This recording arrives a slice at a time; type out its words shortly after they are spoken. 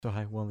So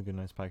hi, Will and the Good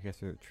Nights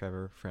podcaster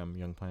Trevor from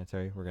Young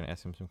Planetary. We're going to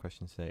ask him some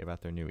questions today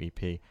about their new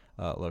EP,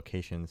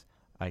 locations.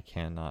 I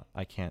can't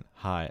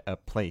hide a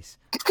place.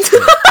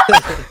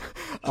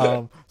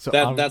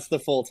 That's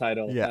the full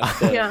title. Yeah,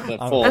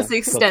 That's the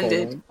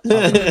extended.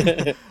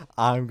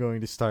 I'm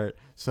going to start.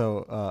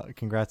 So,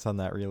 congrats on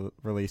that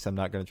release. I'm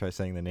not going to try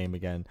saying the name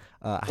again.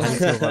 How do you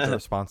feel about the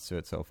response to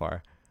it so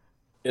far?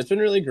 It's been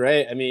really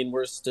great. I mean,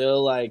 we're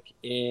still like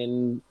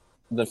in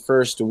the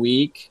first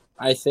week,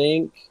 I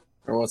think,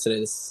 or what's today?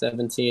 The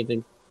 17th.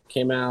 It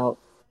came out.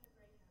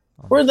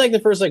 We're in like the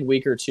first like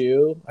week or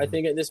two, I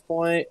think, at this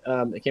point.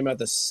 It came out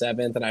the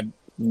 7th, and I have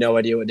no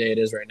idea what day it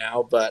is right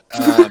now, but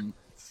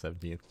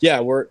 17th.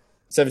 Yeah, we're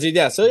 17th.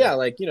 Yeah, so yeah,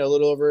 like, a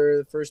little over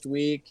the first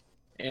week,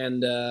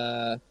 and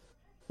the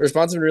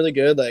response has been really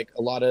good. Like,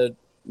 a lot of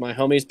my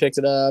homies picked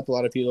it up. A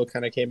lot of people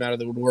kind of came out of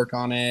the woodwork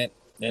on it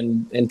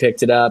and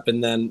picked it up,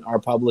 and then our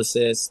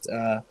publicist,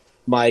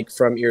 Mike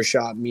from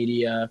Earshot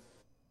Media,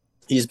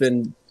 he's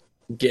been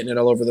getting it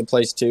all over the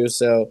place too.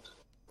 So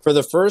for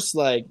the first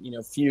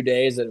few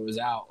days that it was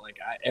out,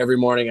 every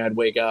morning I'd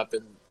wake up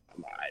and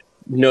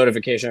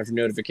notification after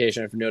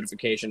notification after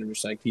notification, and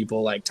just like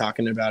people like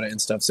talking about it and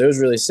stuff. So it was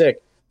really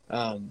sick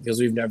because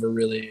we've never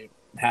really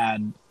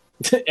had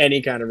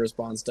any kind of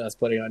response to us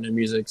putting out new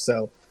music.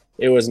 So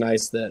it was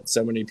nice that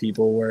so many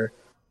people were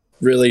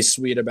really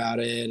sweet about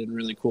it and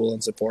really cool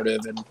and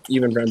supportive, and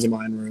even friends of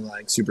mine were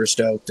like super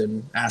stoked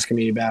and asking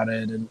me about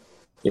it and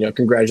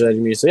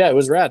congratulating me. So yeah, it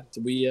was rad.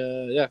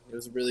 It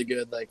was a really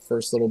good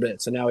first little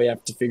bit. So now we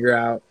have to figure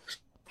out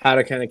how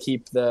to kind of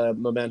keep the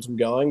momentum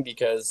going,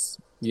 because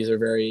these are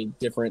very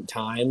different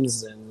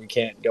times and we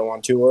can't go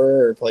on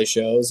tour or play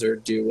shows or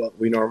do what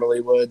we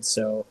normally would.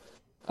 So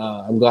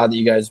I'm glad that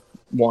you guys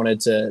wanted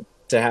to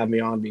have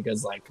me on,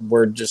 because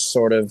we're just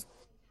sort of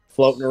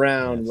floating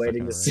around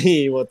waiting to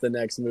see what the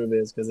next move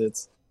is, because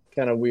it's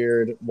kind of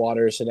weird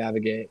waters to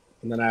navigate.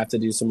 And then I have to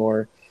do some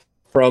more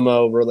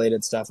promo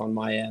related stuff on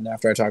my end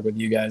after I talk with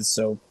you guys.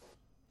 So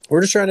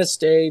we're just trying to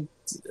stay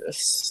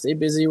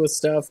busy with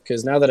stuff,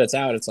 because now that it's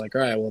out, it's like,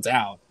 all right, well, it's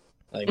out.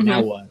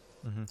 Now what?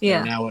 Mm-hmm.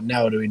 Yeah. Now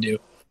what do we do?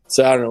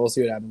 So I don't know. We'll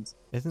see what happens.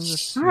 Isn't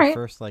this your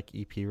first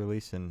EP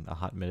release in a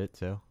hot minute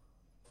too?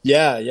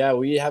 Yeah.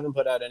 We haven't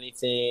put out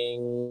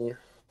anything.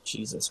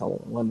 Jesus,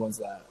 hold on. When was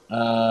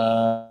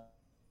that?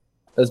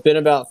 It's been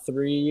about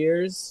 3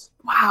 years.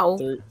 Wow.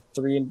 Maybe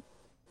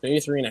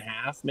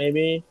 3.5,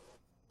 maybe.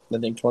 I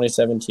think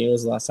 2017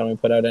 was the last time we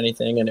put out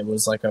anything, and it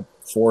was like a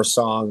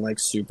 4-song,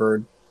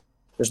 super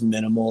just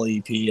minimal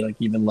EP,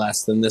 even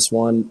less than this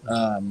one.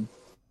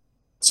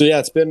 So yeah,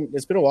 it's been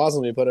a while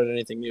since we put out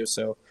anything new.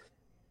 So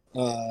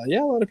a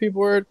lot of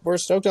people were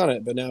stoked on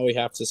it, but now we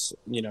have to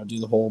do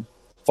the whole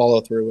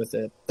follow through with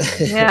it.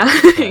 Yeah.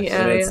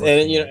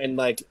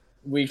 And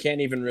we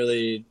can't even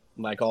really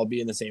all be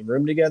in the same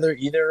room together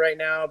either right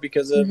now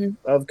because of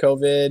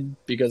COVID,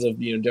 because of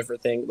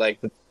different things,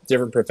 the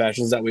different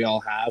professions that we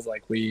all have.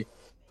 We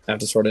have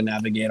to sort of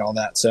navigate all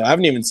that. So I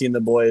haven't even seen the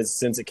boys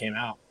since it came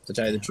out, to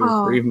tell you the truth,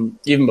 or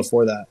even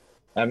before that.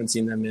 I haven't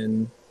seen them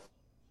in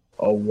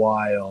a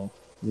while.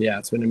 Yeah,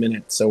 it's been a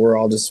minute. So we're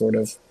all just sort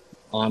of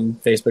on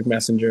Facebook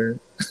Messenger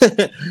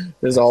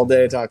just all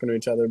day talking to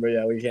each other. But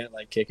yeah, we can't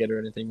kick it or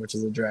anything, which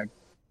is a drag.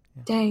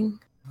 Dang.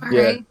 All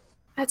right.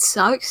 That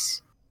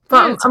sucks.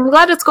 But I'm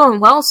glad it's going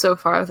well so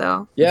far,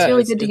 though. Yeah, it's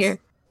really good to hear.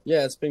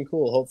 Yeah, it's been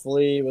cool.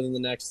 Hopefully within the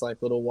next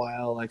little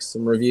while,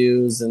 some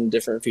reviews and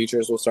different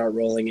features will start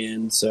rolling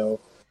in. So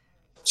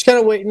just kind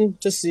of waiting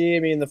to see. I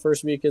mean, the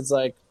first week is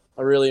a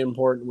really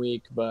important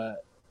week,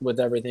 but with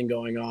everything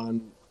going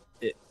on,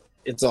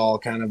 it's all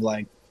kind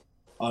of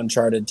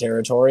uncharted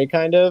territory,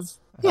 kind of.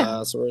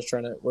 Yeah. So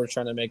we're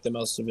trying to make the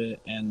most of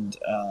it and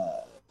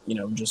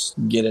just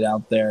get it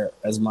out there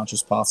as much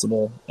as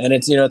possible. And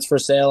it's it's for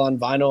sale on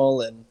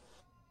vinyl, and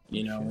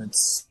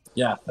it's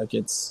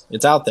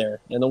out there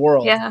in the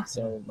world. Yeah.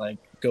 So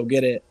go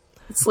get it.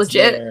 It's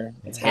legit.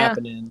 It's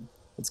happening.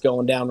 It's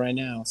going down right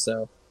now.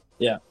 So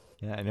yeah.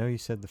 Yeah, I know you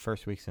said the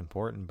first week's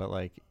important, but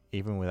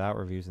even without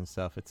reviews and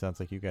stuff, it sounds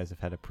like you guys have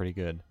had a pretty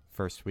good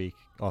first week,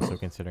 also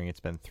considering it's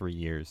been 3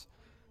 years.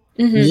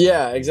 Mm-hmm.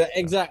 Yeah,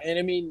 exactly. And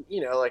I mean,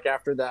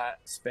 after that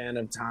span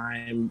of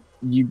time,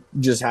 you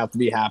just have to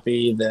be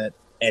happy that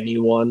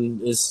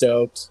anyone is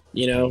stoked,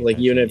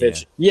 even if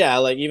it's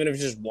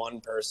just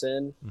one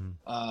person,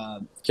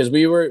 because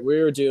we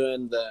were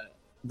doing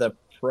the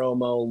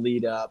promo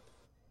lead up,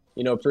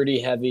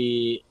 pretty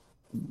heavy,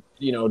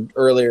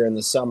 earlier in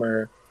the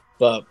summer,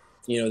 but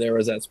there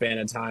was that span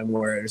of time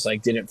where it just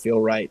didn't feel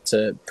right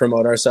to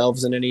promote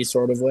ourselves in any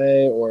sort of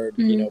way, or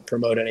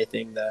promote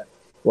anything that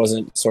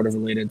wasn't sort of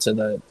related to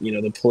the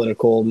the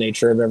political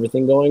nature of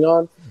everything going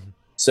on.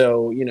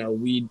 So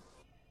we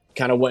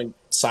kind of went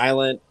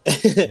silent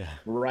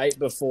right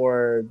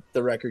before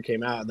the record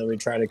came out, and then we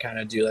tried to kind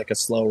of do a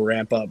slow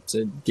ramp up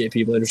to get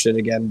people interested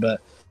again.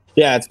 But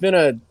yeah, it's been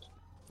a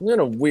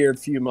weird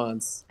few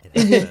months.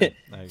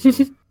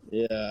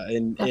 Yeah,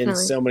 in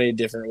so many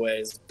different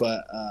ways.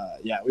 But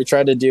we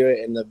tried to do it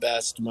in the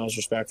best, most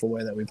respectful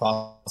way that we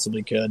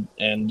possibly could,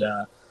 and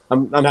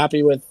I'm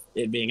happy with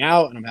it being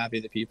out, and I'm happy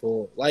that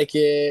people like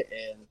it.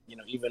 And, you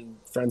know, even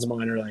friends of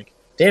mine are like,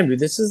 damn, dude,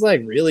 this is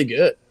like really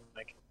good. I'm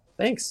like,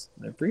 thanks.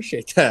 I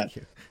appreciate that.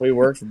 We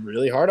worked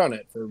really hard on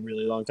it for a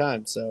really long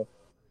time. So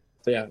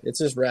yeah, it's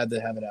just rad to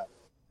have it out.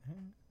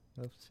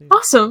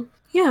 Awesome.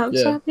 Yeah, I'm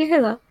so happy to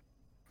hear that.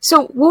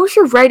 So what was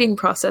your writing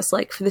process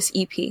like for this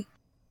EP?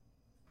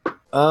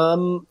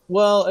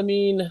 Well, I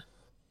mean,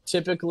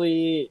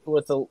 typically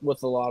with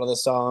a lot of the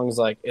songs,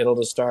 like it'll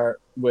just start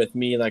with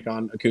me like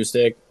on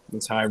acoustic.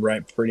 That's how I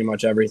write pretty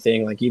much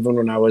everything. Like even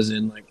when I was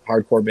in like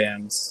hardcore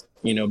bands,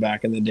 you know,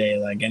 back in the day,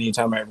 like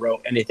anytime I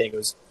wrote anything, it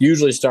was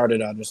usually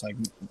started on just like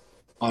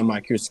on my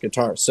acoustic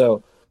guitar.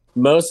 So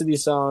most of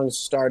these songs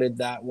started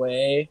that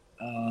way.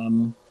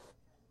 I'm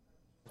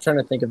trying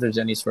to think if there's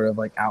any sort of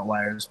like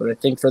outliers, but I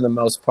think for the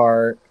most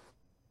part,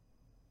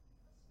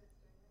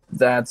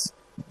 that's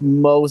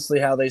mostly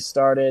how they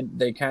started.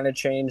 They kind of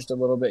changed a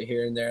little bit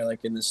here and there,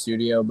 like in the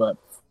studio, but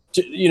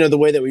you know, the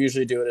way that we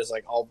usually do it is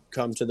like I'll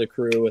come to the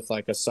crew with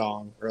like a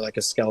song or like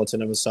a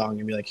skeleton of a song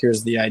and be like,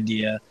 here's the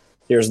idea,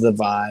 here's the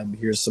vibe,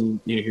 here's some,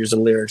 you know, here's the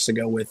lyrics to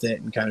go with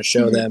it, and kind of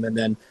show them, and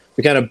then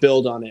we kind of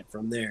build on it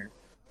from there.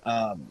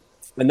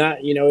 And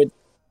that, you know, it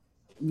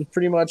was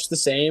pretty much the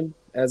same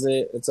as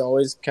it's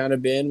always kind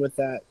of been with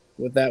that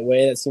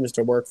way. That seems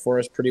to work for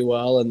us pretty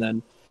well. And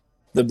then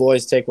the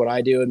boys take what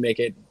I do and make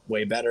it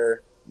way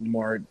better,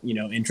 more, you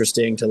know,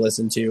 interesting to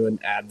listen to, and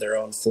add their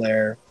own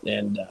flair.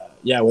 And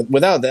yeah,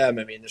 without them,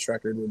 I mean, this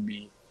record would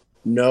be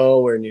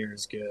nowhere near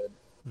as good,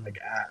 like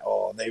at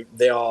all.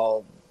 They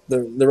all,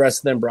 the rest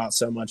of them brought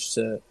so much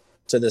to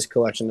this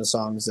collection of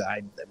songs that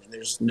I mean,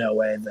 there's no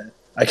way that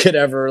I could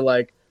ever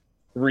like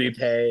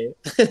repay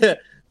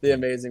the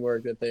amazing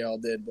work that they all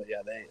did. But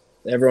yeah,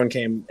 everyone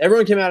came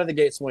out of the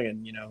gate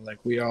swinging, you know, like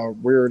we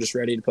were just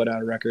ready to put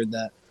out a record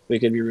that we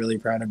could be really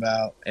proud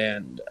about.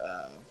 And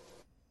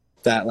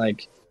that,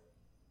 like,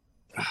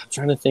 I'm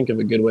trying to think of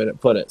a good way to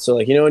put it. So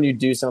like, you know, when you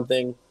do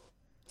something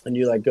and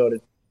you like go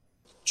to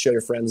show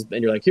your friends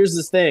and you're like, here's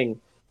this thing,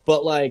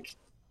 but like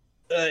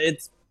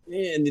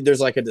and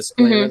there's like a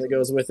disclaimer that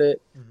goes with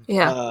it.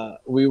 Yeah.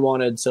 We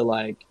wanted to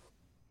like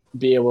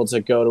be able to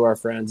go to our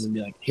friends and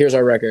be like, here's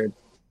our record.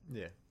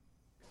 Yeah.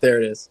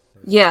 There it is.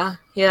 Yeah.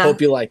 Yeah.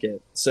 Hope you like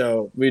it.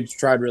 So we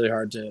tried really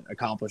hard to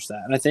accomplish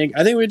that. And I think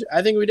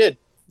we did.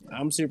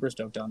 I'm super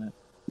stoked on it.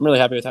 I'm really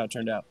happy with how it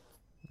turned out.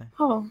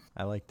 Oh,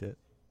 I liked it.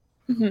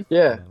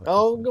 Yeah.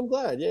 Oh, I'm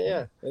glad.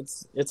 Yeah.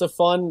 It's a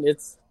fun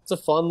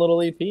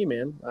little EP,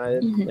 man.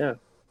 Yeah.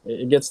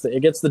 It gets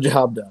the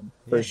job done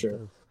for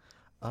sure.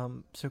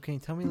 So can you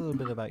tell me a little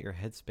bit about your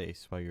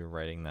headspace while you're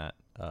writing that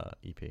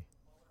EP?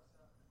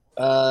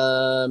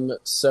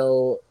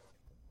 So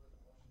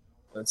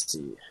let's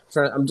see.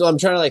 I'm trying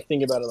to like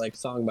think about it like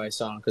song by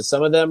song, because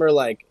some of them are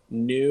like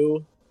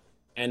new,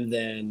 and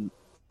then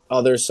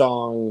other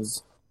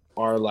songs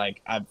are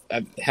like I've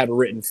had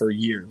written for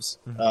years.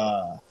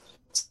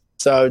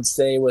 So I would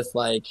say with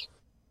like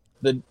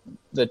the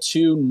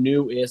two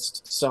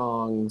newest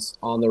songs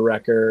on the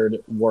record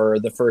were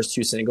the first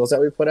two singles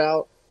that we put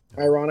out,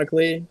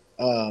 ironically.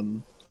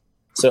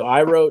 So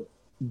I wrote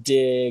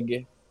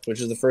Dig, which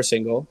is the first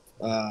single.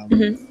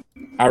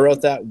 I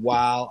wrote that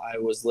while I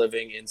was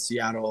living in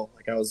Seattle.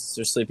 Like I was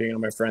just sleeping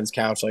on my friend's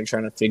couch, like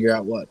trying to figure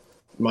out what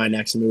my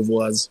next move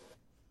was.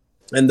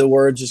 And the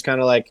words just kind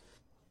of like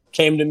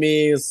came to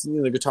me. You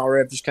know, the guitar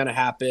riff just kind of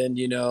happened,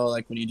 you know,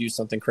 like when you do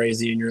something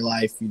crazy in your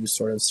life, you just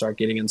sort of start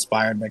getting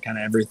inspired by kind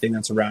of everything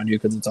that's around you,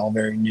 because it's all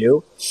very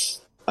new.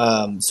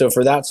 So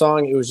for that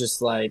song, it was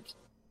just like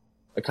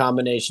a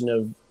combination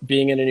of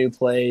being in a new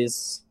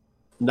place,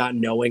 not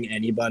knowing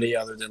anybody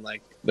other than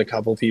like the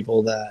couple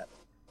people that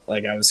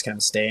like I was kind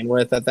of staying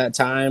with at that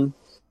time,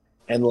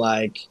 and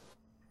like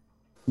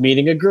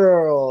meeting a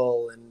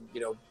girl, and you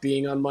know,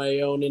 being on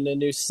my own in a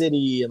new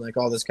city, and like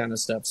all this kind of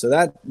stuff.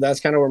 So that's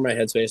kind of where my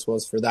headspace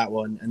was for that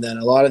one. And then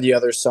a lot of the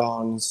other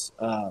songs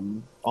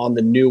on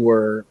the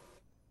newer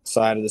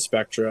side of the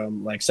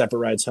spectrum, like Separate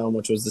Rides Home,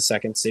 which was the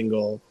second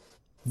single,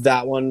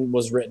 that one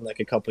was written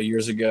like a couple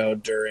years ago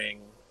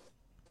during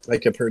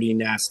like a pretty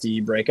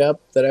nasty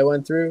breakup that I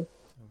went through.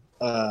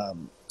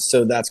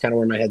 So that's kind of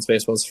where my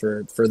headspace was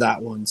for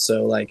that one.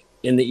 So like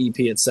in the EP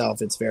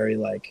itself, it's very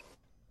like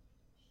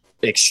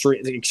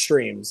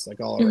extremes like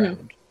all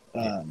around.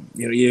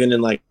 You know, even in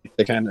like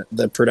the kind of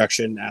the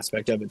production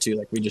aspect of it too.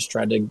 Like we just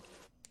tried to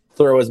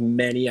throw as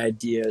many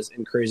ideas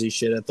and crazy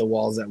shit at the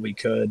walls that we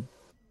could.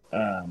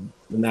 And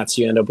that's,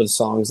 you end up with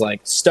songs like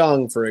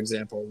Stung, for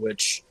example,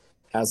 which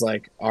has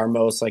like our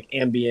most like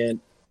ambient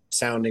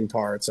sounding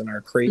parts, and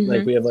our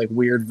like we have like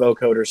weird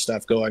vocoder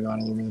stuff going on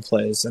all over the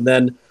place. And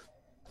then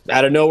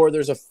out of nowhere,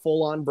 there's a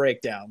full-on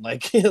breakdown,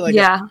 like a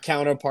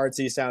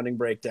counterpartsy sounding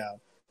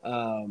breakdown.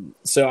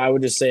 So I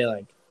would just say,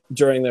 like,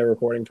 during the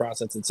recording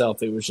process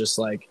itself, it was just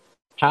like,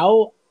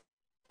 how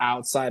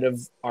outside of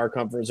our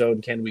comfort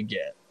zone can we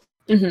get?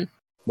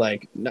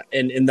 Like,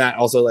 and that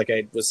also, like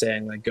I was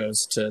saying, like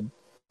goes to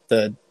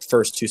the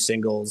first two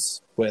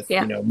singles with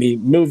you know, me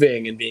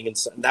moving and being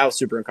that was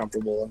super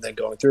uncomfortable, and then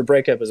going through a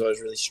breakup is always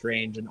really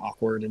strange and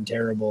awkward and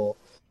terrible.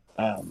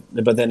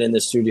 But then in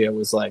the studio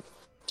was like,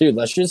 dude,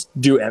 let's just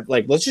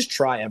let's just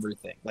try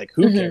everything. Like,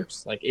 who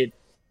cares? Like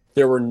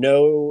there were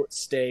no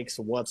stakes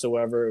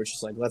whatsoever. It was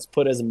just like, let's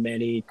put as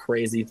many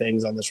crazy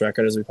things on this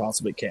record as we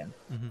possibly can.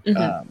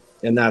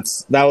 And that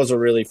was a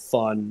really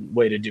fun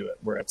way to do it,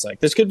 where it's like,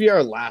 this could be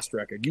our last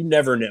record. You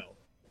never know.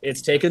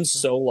 It's taken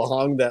so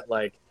long that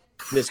like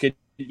this could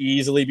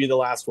easily be the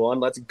last one.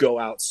 Let's go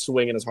out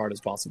swinging as hard as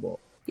possible.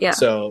 Yeah.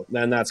 So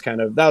then that was kind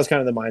of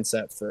the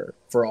mindset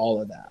for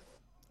all of that.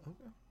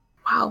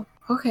 Wow.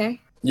 Okay.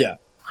 Yeah.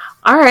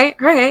 All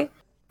right.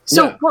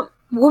 So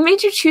what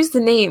made you choose the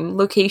name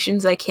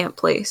Locations I Can't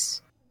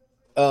Place?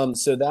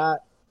 So that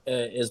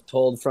is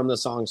pulled from the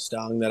song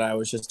Stung that I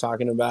was just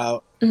talking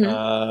about.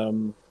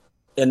 And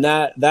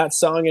that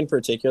song in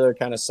particular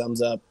kind of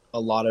sums up a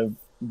lot of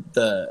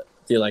the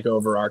like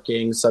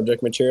overarching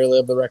subject material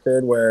of the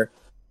record, where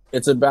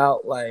it's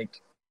about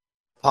like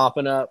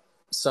popping up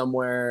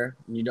somewhere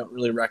and you don't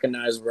really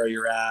recognize where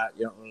you're at.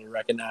 You don't really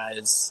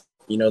recognize,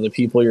 the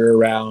people you're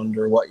around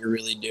or what you're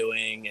really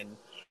doing.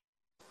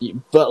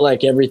 But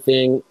like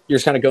everything, you're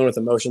just kind of going with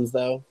emotions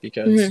though,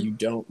 because you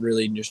don't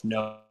really just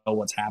know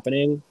what's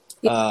happening.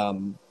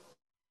 And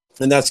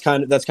that's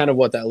kind of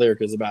what that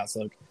lyric is about.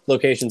 So like,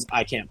 locations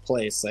I can't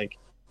place. Like,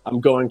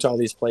 I'm going to all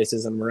these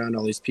places and I'm around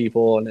all these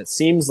people, and it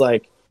seems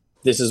like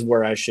this is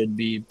where I should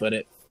be, but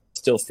I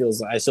still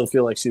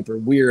feel like super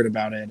weird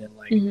about it, and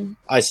like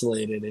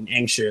isolated and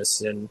anxious.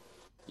 And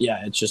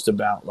yeah, it's just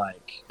about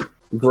like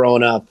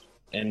growing up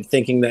and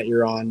thinking that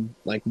you're on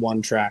like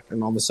one track,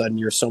 and all of a sudden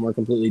you're somewhere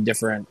completely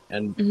different.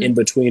 And in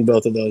between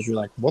both of those, you're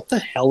like, what the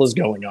hell is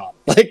going on?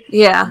 Like,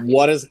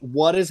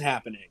 what is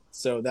happening?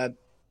 So that,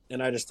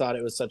 and I just thought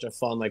it was such a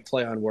fun like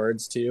play on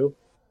words too,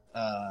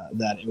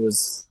 that it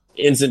was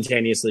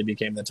instantaneously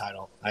became the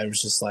title. I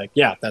was just like,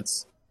 yeah,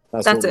 that's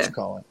what we should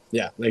call it.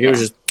 Yeah. Like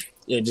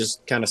it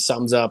just kind of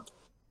sums up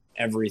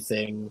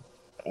everything,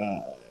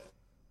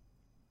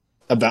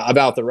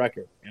 about the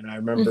record. And I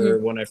remember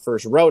when I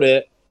first wrote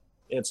it,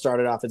 it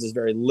started off as this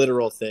very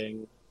literal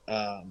thing.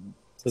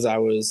 Cause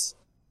and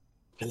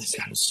this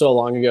got so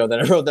long ago that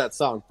I wrote that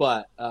song,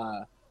 but,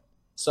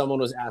 someone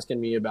was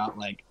asking me about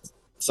like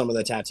some of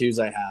the tattoos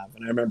I have.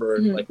 And I remember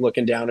like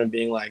looking down and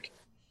being like,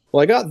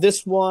 well, I got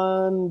this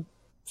one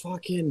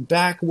fucking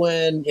back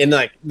when, and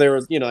like there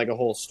was like a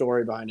whole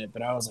story behind it,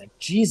 but I was like,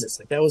 Jesus,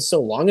 like that was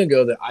so long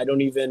ago that I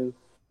don't even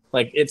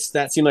like,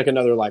 that seemed like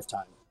another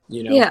lifetime,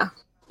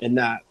 and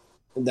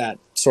that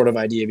sort of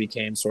idea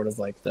became sort of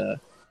like the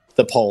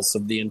pulse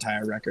of the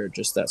entire record.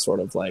 Just that sort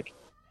of like,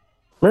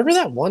 remember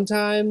that one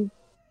time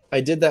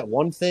I did that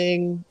one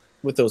thing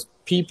with those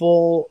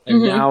people,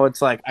 and now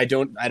it's like I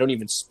don't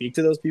even speak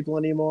to those people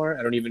anymore.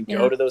 I don't even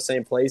go to those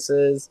same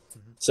places.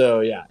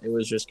 So yeah, it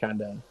was just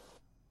kind of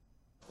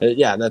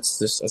that's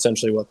just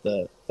essentially what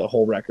the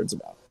whole record's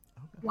about.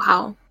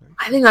 Wow.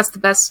 I think that's the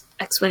best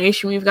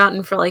explanation we've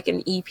gotten for like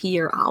an EP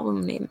or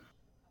album name.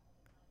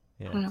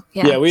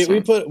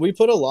 We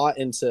put a lot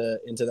into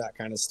that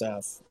kind of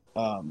stuff.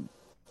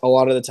 A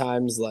lot of the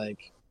times,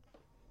 like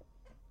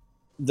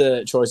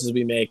the choices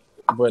we make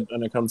when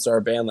it comes to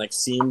our band, like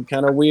seem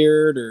kind of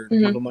weird, or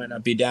people might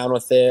not be down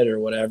with it or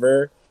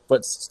whatever.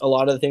 But a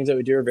lot of the things that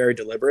we do are very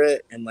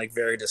deliberate and like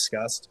very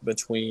discussed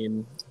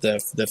between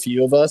the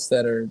few of us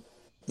that are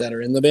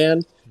in the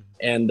band.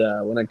 And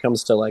when it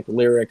comes to like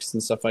lyrics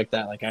and stuff like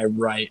that, like I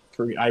write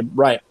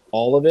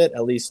all of it,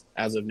 at least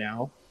as of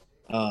now.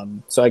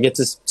 So I get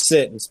to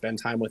sit and spend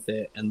time with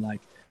it and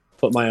like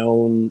put my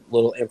own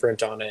little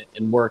imprint on it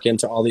and work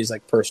into all these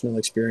like personal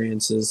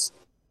experiences.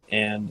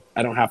 And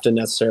I don't have to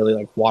necessarily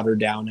like water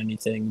down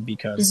anything,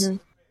 because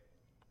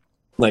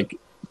like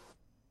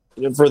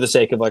for the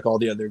sake of like all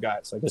the other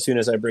guys, like as soon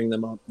as I bring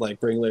them up,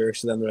 like bring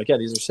lyrics to them, they're like, yeah,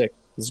 these are sick.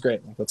 This is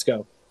great. Like, let's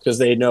go. Because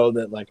they know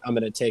that like I'm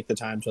going to take the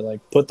time to like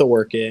put the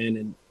work in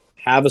and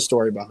have a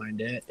story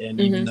behind it.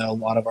 And even though a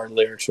lot of our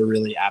lyrics are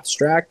really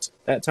abstract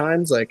at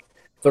times, like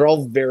they're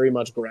all very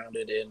much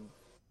grounded in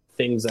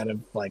things that have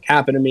like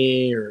happened to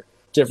me or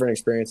different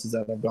experiences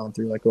that I've gone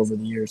through like over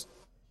the years.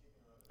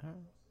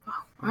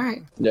 All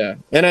right. Yeah.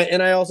 And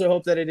I also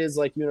hope that it is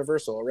like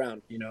universal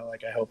around,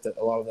 like I hope that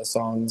a lot of the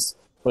songs,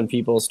 when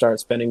people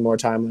start spending more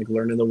time like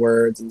learning the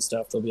words and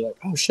stuff, they'll be like,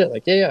 oh shit,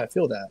 like yeah, I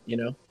feel that,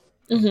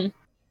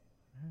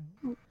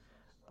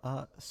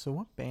 So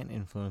what band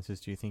influences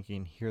do you think you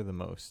can hear the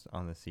most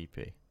on this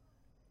EP?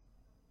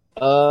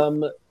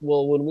 Well,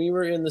 when we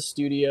were in the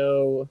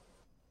studio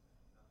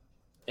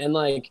and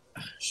like,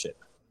 shit.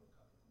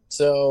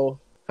 So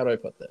how do I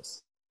put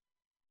this?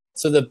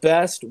 So the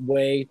best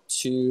way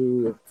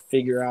to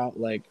figure out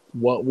like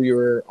what we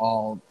were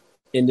all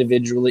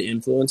individually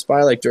influenced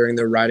by, like during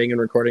the writing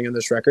and recording of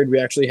this record, we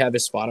actually have a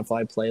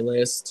Spotify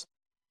playlist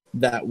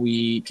that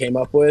we came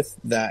up with,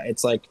 that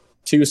it's like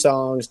 2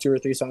 or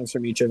 3 songs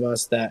from each of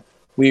us that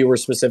we were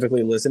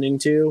specifically listening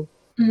to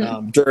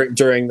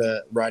during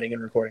the writing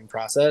and recording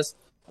process.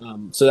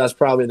 So that's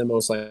probably the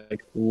most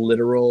like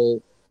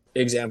literal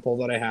example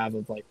that I have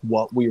of like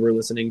what we were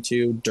listening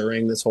to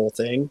during this whole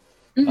thing.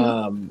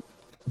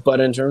 But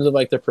in terms of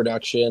like the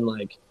production,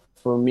 like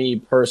for me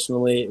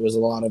personally, it was a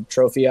lot of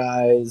Trophy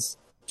Eyes,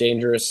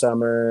 Dangerous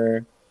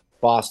Summer,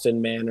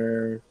 Boston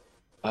Manor,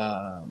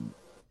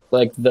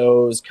 like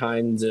those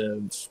kinds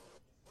of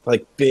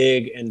like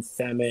big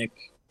anthemic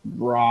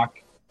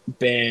rock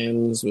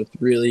bands with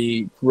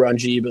really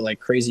grungy but like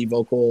crazy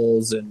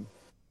vocals and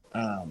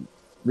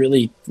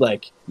really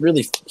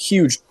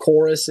huge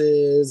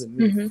choruses and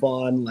really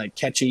fun, like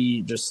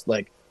catchy, just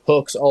like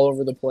hooks all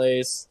over the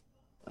place.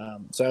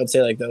 So I would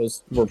say like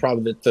those were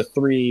probably the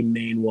three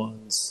main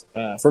ones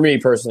for me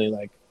personally,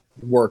 like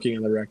working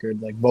on the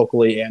record, like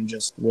vocally and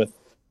just with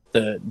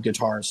the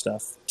guitar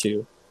stuff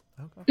too.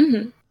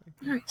 Okay.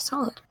 All right,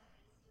 solid.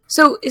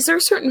 So is there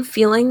a certain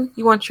feeling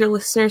you want your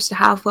listeners to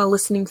have while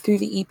listening through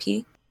the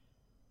EP?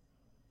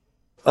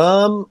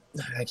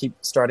 I keep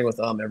starting with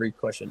every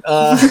question.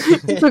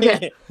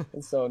 Okay.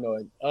 It's so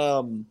annoying.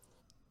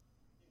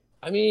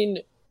 I mean,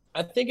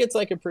 I think it's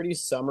like a pretty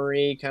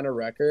summery kind of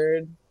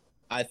record.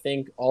 I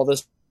think all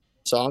the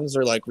songs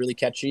are like really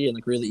catchy and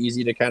like really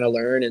easy to kind of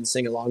learn and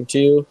sing along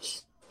to.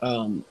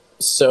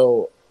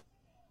 So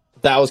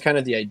that was kind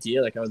of the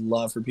idea. Like I would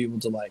love for people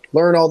to like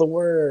learn all the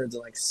words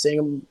and like sing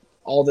them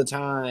all the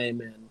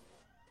time and,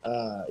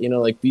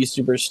 like be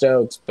super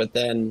stoked, but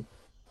then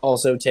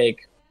also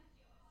take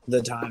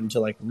the time to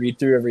like read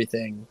through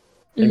everything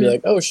and be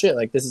like, oh shit,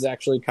 like this is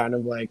actually kind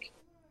of like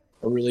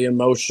a really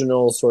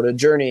emotional sort of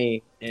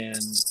journey, and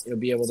you'll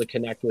be able to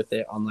connect with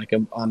it on like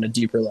on a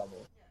deeper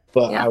level.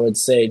 But I would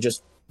say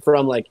just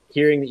from like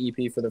hearing the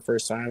EP for the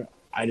first time,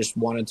 I just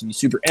wanted to be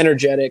super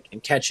energetic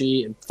and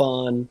catchy and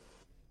fun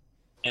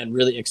and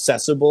really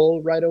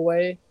accessible right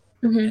away.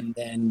 And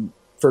then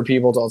for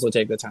people to also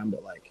take the time to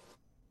like,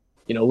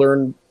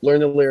 learn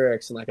the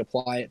lyrics and like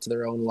apply it to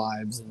their own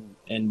lives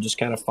and just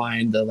kind of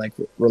find the like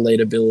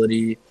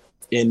relatability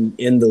in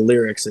the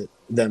lyrics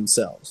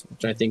themselves,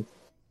 which I think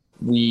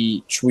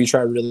we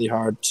try really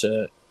hard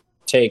to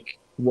take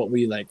what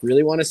we like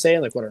really want to say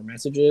and like what our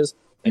message is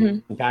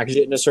and package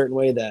it in a certain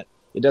way that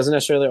it doesn't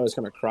necessarily always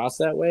come across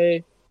that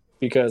way,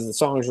 because the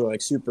songs are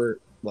like super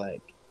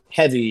like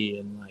heavy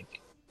and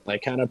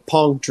like kind of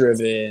punk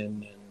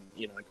driven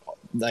and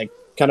like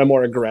kind of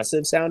more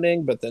aggressive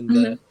sounding, but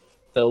then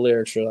the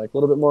lyrics are like a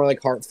little bit more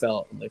like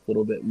heartfelt, like a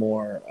little bit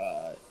more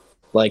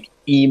like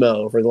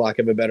emo, for the lack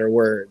of a better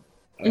word.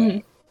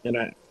 And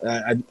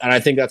I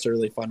think that's a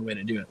really fun way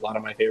to do it. A lot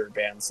of my favorite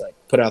bands like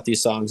put out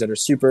these songs that are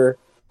super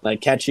like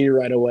catchy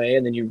right away,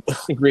 and then you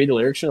like, read the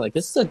lyrics and you're like,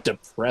 this is a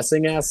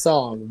depressing ass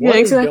song. What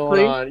is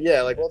going on?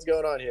 Yeah, like what's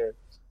going on here?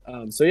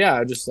 So yeah,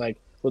 I just like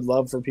would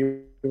love for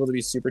people to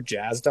be super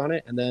jazzed on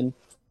it, and then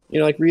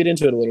like read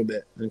into it a little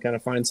bit and kind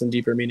of find some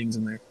deeper meanings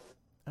in there.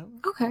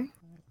 Okay.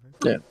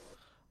 Yeah.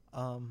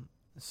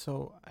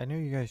 So I know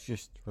you guys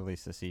just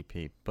released this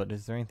EP, but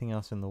is there anything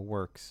else in the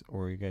works,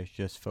 or are you guys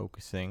just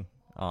focusing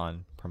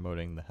on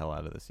promoting the hell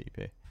out of this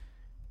EP?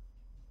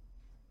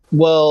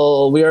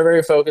 Well, we are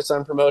very focused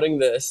on promoting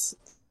this,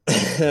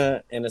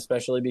 and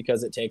especially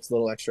because it takes a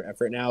little extra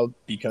effort now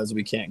because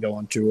we can't go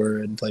on tour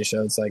and play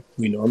shows like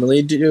we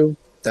normally do.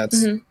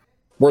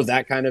 We're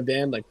that kind of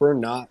band. Like we're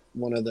not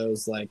one of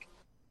those like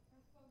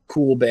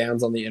cool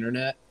bands on the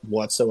internet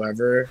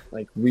whatsoever.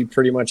 Like we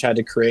pretty much had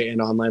to create an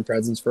online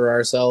presence for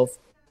ourselves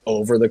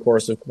over the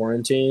course of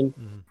quarantine.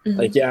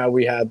 Like yeah,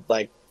 we had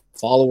like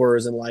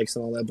followers and likes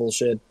and all that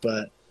bullshit,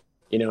 but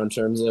in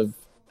terms of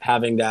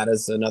having that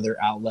as another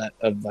outlet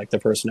of like the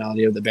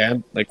personality of the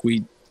band, like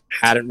we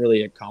hadn't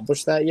really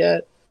accomplished that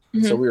yet.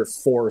 So we were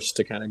forced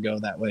to kind of go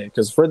that way,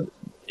 because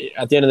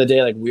at the end of the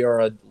day, like we are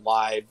a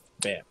live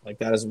band. Like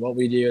that is what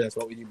we do. That's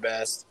what we do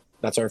best.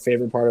 That's our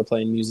favorite part of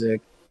playing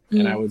music.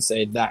 And I would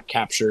say that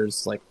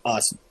captures like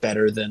us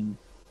better than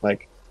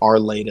like our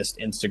latest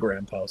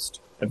Instagram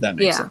post, if that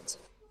makes sense.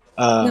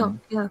 But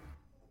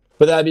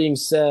that being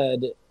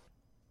said,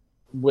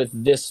 with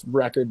this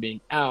record being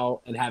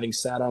out and having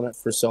sat on it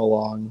for so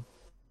long,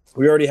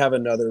 we already have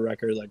another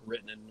record like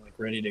written and like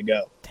ready to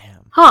go.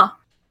 Damn. Huh.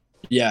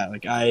 Yeah,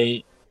 like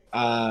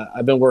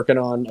I've been working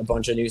on a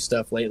bunch of new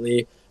stuff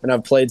lately, and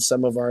I've played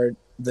some of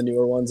the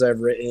newer ones I've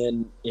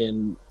written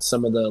in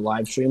some of the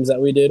live streams that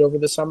we did over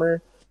the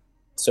summer.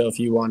 So if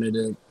you wanted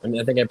to,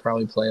 I think I'd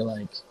probably play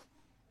a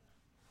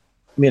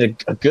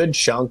good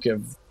chunk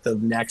of the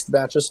next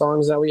batch of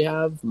songs that we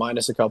have,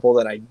 minus a couple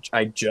that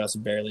I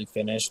just barely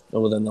finished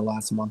within the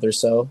last month or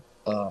so.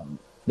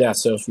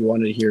 So if you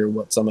wanted to hear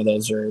what some of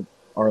those are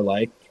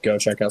like, go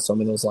check out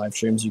some of those live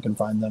streams. You can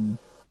find them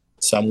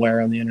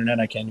somewhere on the internet.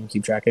 I can't even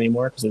keep track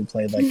anymore because we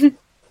played like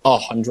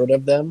 100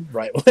 of them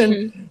right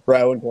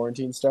when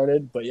quarantine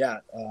started. But yeah,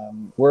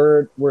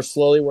 we're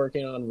slowly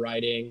working on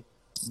writing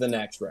the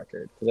next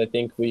record, because I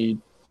think we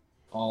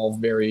all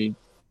very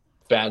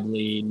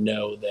badly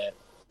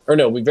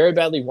we very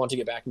badly want to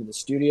get back into the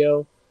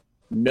studio,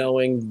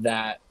 knowing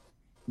that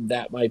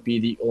might be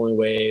the only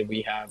way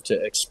we have to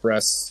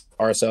express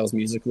ourselves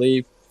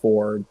musically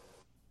for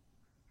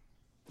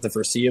the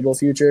foreseeable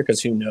future,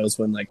 because who knows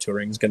when like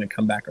touring is going to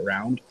come back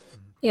around.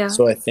 Yeah.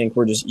 So I think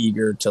we're just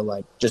eager to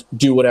like just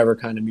do whatever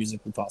kind of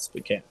music we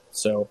possibly can.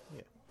 So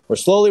we're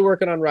slowly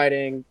working on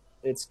writing.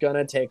 it's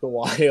gonna take a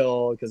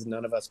while because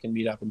none of us can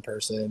meet up in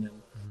person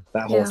and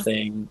that whole Yeah.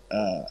 thing.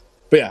 But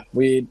yeah,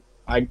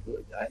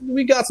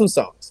 we got some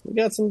songs. We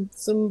got some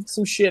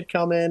shit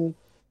coming.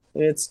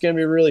 It's gonna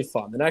be really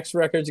fun. The next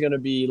record's gonna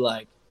be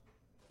like,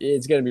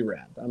 it's gonna be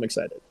rad. I'm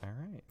excited. All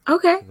right.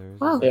 Okay. So there's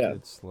Wow. a Yeah.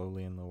 record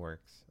slowly in the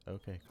works.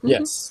 Okay. Cool. Mhm.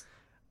 Yes.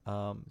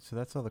 So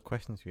that's all the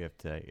questions we have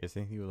today. Is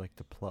there anything you would like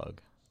to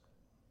plug?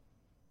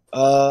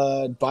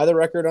 Buy the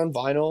record on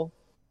vinyl.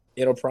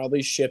 It'll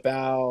probably ship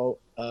out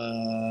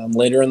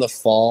later in the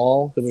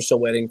fall because we're still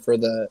waiting for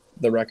the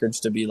records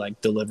to be like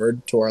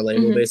delivered to our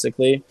label, Mhm.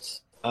 basically.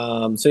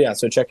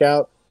 So check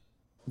out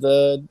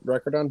the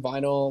record on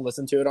vinyl.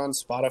 Listen to it on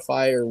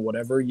Spotify or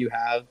whatever you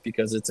have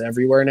because it's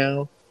everywhere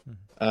now.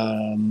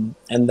 And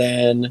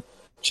then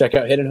check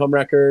out Hidden Home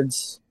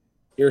Records,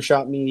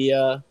 Earshot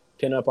Media,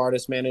 Pinup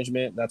Artist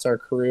Management. That's our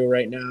crew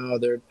right now.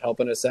 They're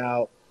helping us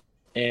out.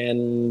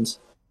 And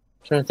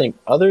I'm trying to think.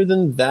 Other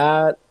than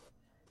that,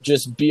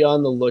 just be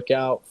on the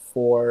lookout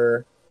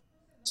for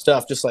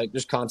stuff,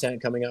 just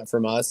content coming out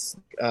from us.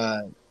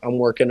 I'm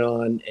working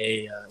on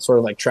a sort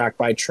of like track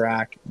by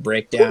track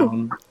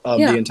breakdown of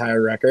Yeah. the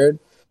entire record.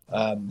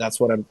 That's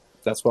what I'm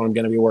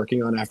going to be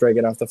working on after I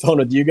get off the phone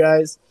with you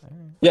guys. All right.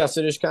 Yeah,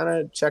 so just kind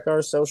of check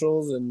our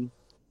socials and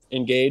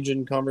engage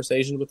in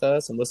conversation with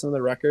us and listen to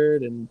the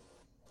record and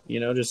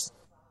just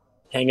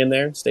hang in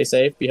there, stay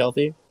safe, be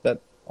healthy,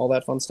 all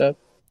that fun stuff.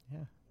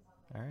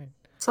 All right.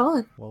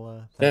 Solid. Well,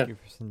 Yeah. thank you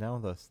for sitting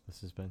down with us.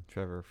 This has been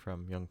Trevor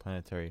from Young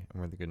Planetary,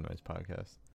 and we're the Good Noise Podcast.